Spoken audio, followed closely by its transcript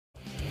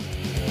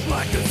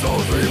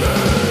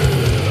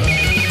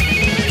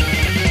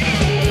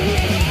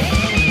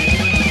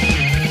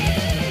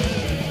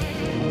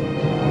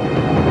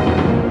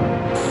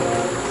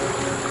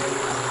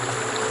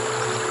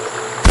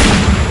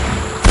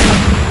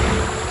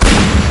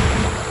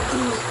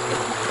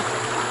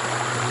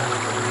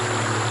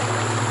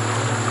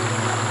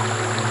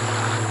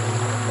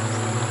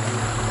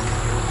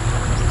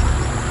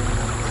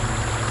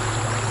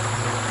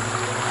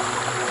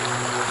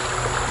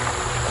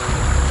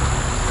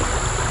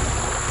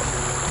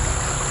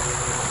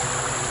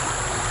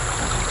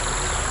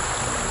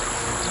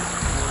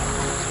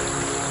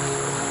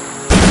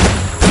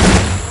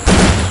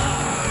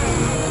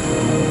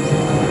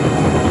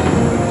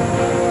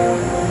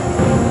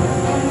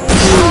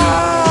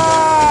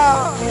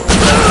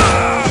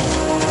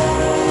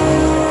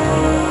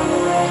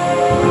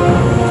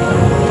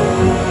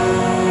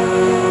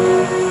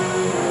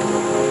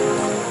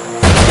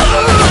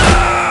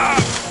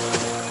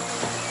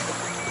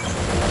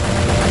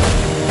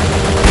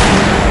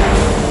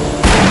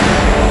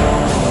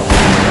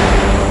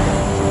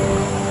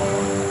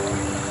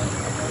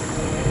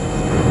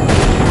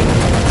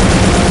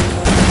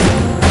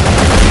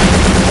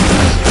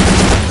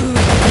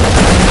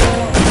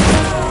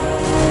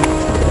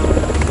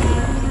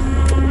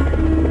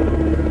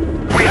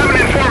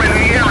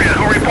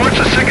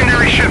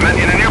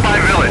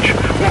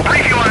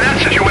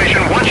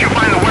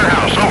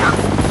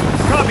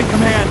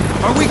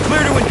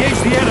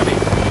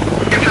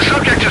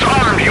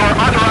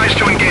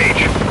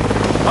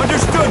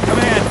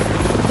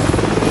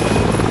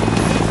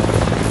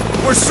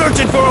We're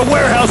searching for a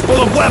warehouse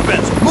full of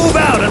weapons! Move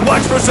out and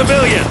watch for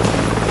civilians!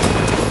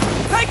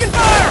 Taking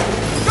fire!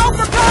 Go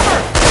for cover!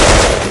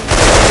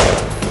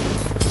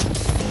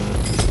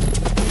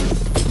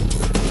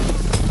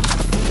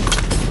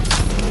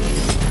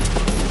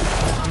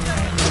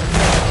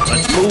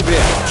 Let's move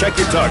in. Check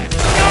your target. Go,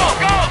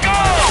 go, go!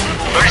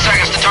 30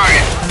 seconds to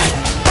target.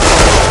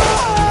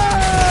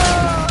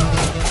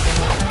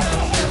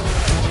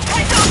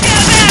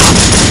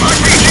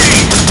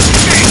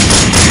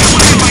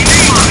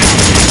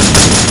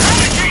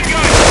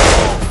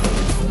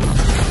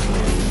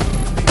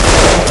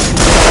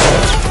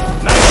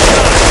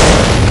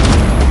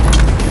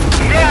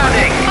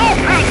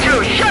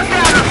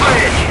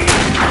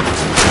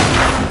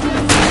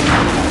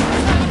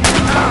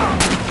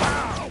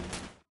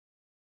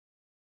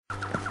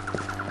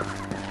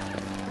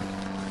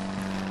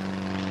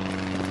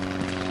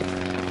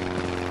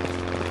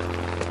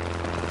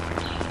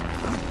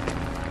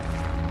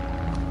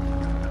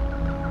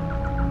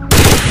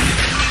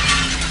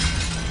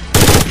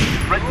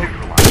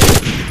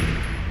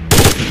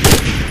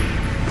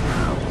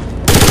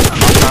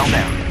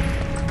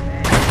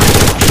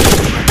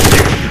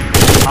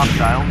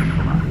 Hostile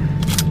neutralized.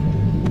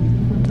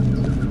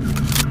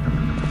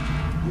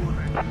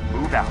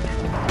 Move out.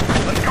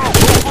 Let's go! Move,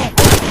 move, move.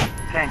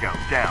 Tango,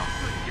 down.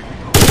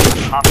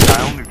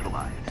 Hostile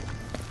neutralized.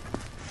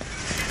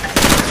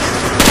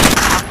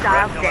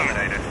 Hostile down.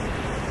 Eliminated.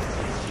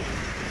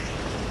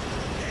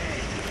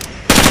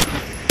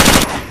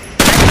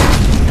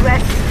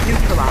 Threat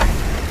neutralized.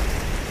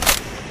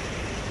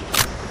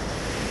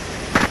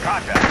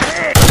 Contact.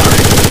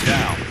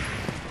 Down.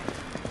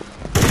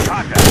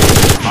 Contact.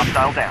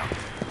 Hostile down.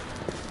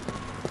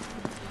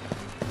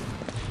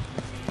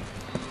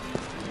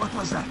 What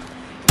was that?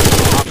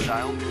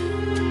 Hostile.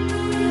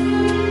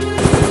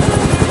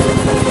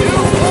 New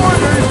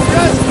orders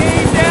just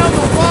came down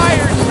the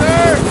wire,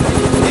 sir!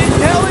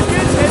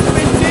 Intelligence has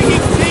been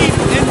digging deep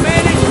and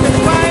managed to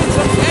find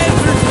some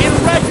answers in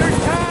record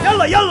time!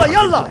 Yalla, yalla,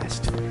 yalla!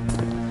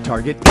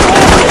 Target.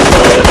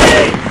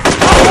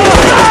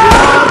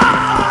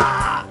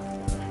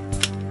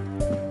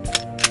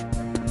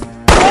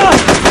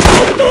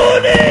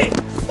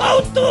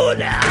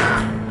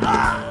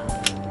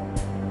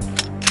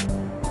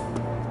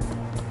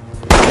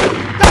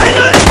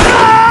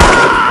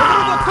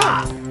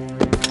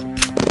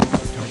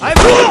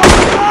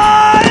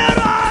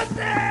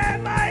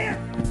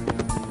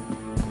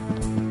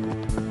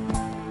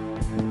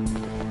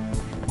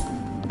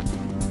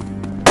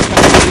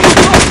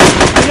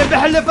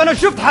 بحلف انا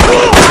شفت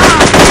حروب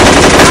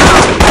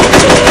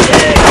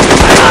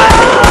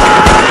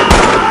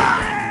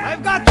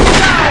I've got you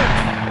down.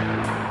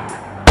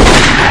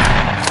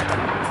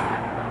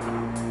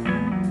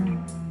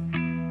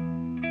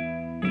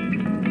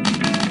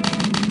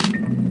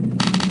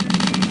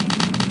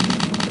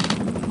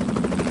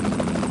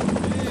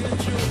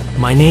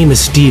 My name is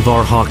Steve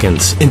R.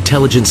 Hawkins,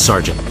 Intelligence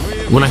Sergeant.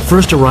 When I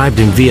first arrived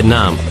in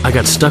Vietnam, I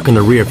got stuck in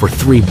the rear for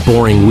 3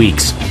 boring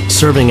weeks,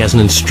 serving as an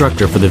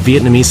instructor for the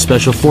Vietnamese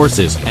Special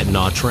Forces at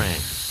Nha Trang.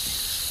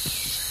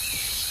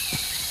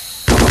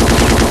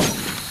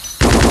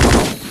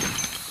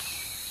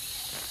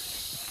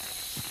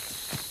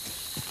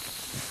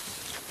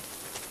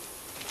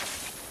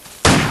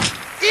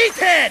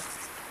 Eat it!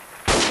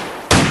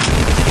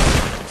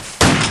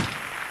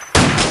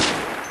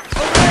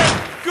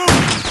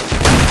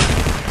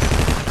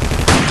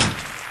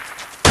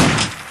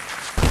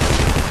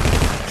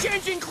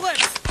 Changing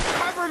clips!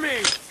 Cover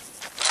me!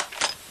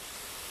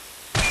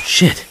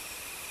 Shit.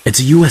 It's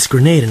a US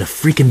grenade in a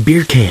freaking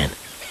beer can.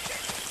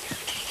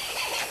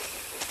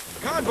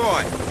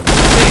 Convoy!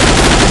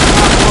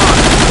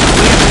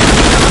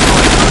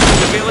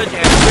 The village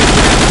at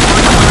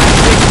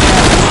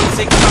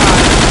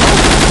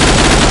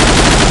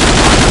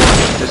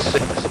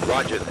 165.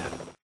 Roger that.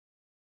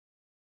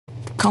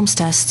 Comms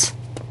tests.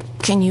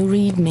 Can you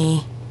read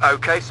me?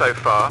 Okay so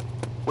far.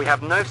 We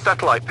have no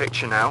satellite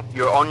picture now.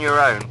 You're on your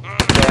own.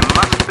 There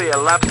must be a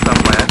lab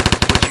somewhere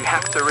which you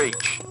have to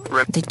reach.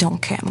 They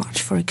don't care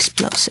much for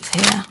explosive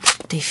here.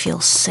 They feel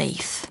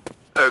safe.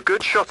 A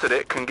good shot at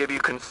it can give you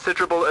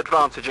considerable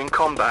advantage in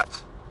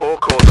combat, or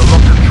cause a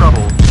lot of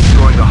trouble,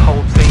 drawing the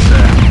whole team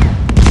there.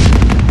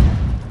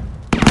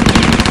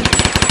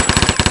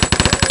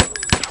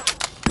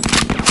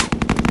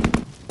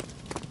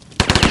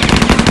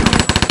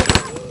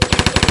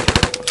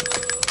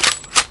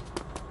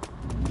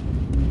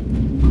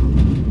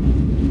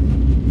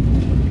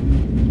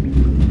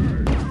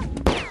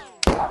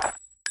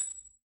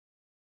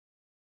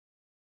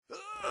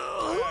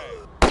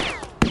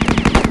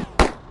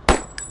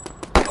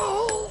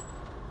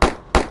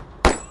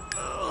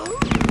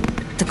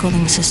 The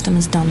cooling system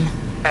is done.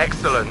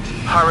 Excellent.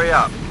 Hurry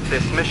up.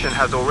 This mission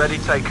has already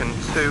taken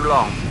too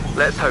long.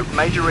 Let's hope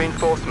major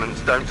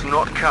reinforcements don't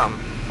not come.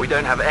 We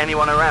don't have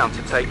anyone around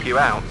to take you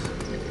out.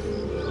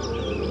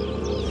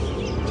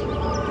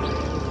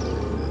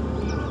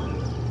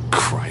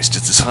 Christ,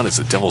 it's as hot as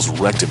the devil's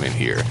rectum in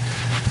here.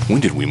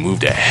 When did we move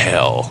to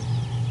hell?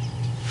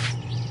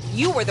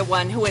 You were the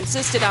one who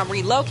insisted on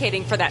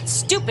relocating for that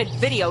stupid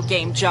video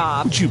game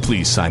job. Would you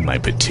please sign my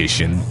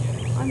petition?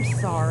 I'm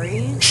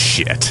sorry.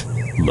 Shit.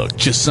 Look,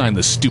 just sign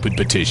the stupid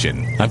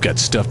petition. I've got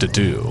stuff to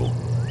do.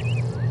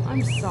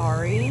 I'm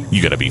sorry.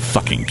 You gotta be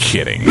fucking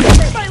kidding.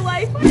 My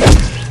life.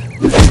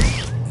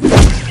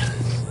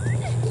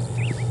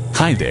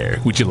 Hi there,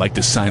 would you like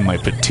to sign my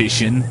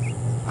petition?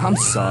 I'm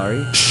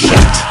sorry. Shit.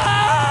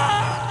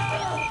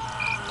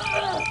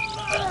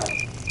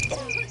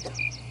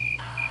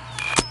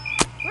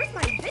 Where's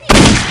my video?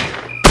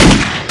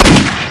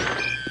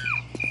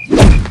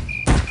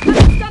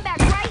 Scumbag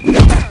right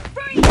here!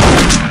 Freeze!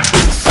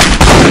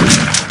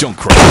 Don't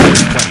cry,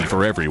 there's plenty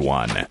for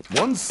everyone.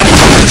 One second.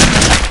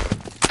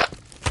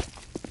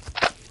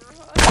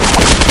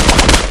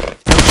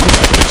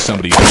 If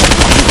somebody you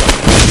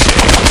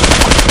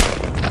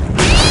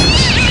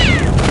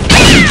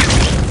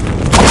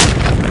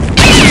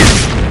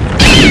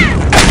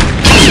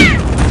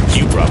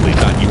probably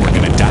thought you weren't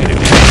gonna die today.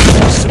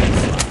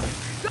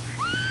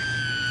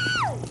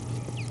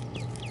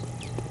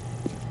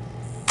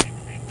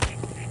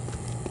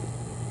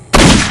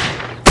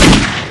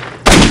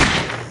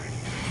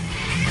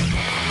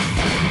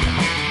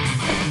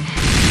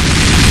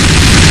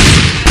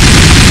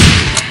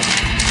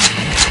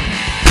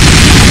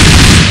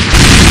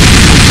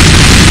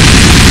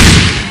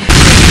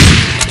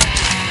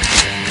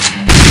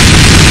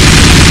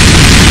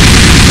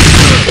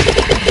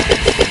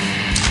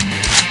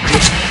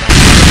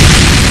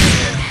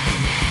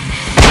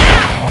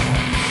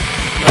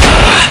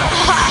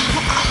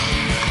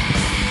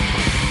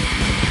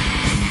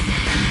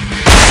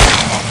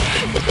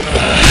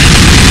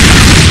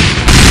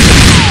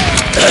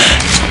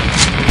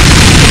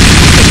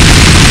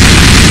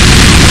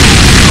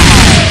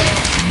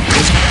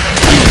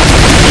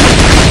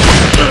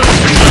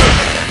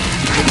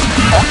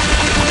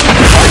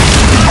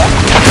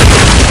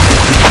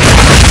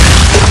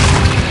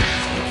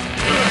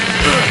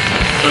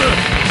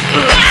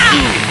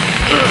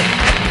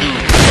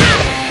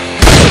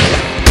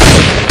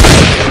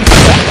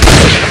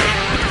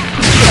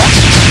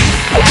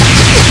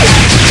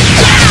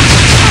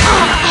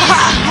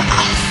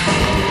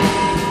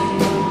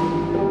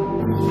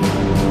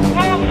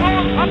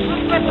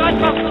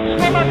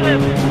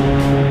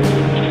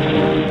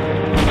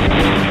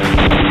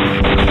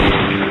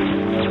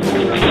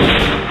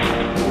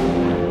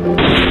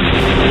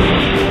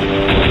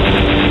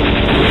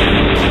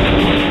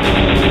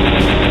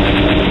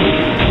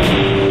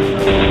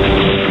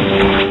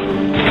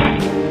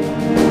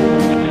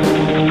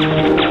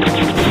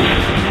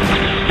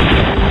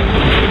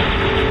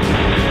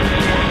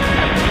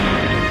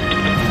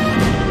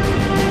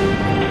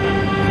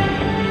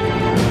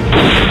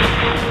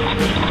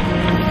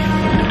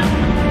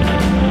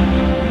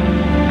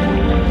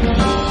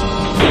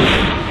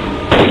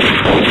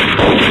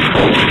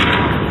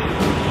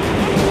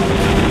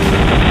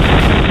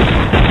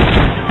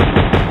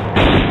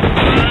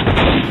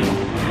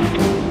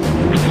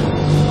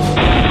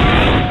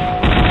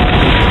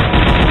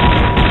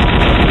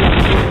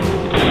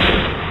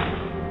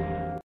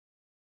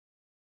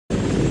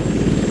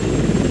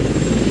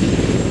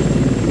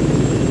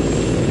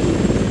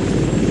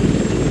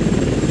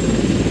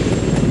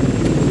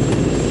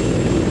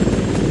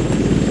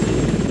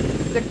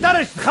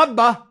 تقدرش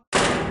تخبى.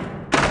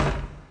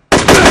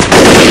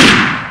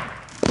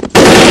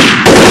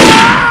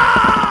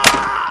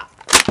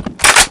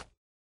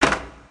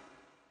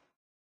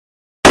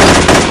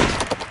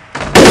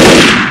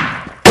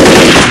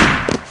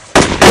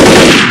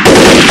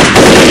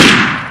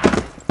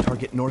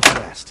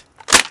 northwest.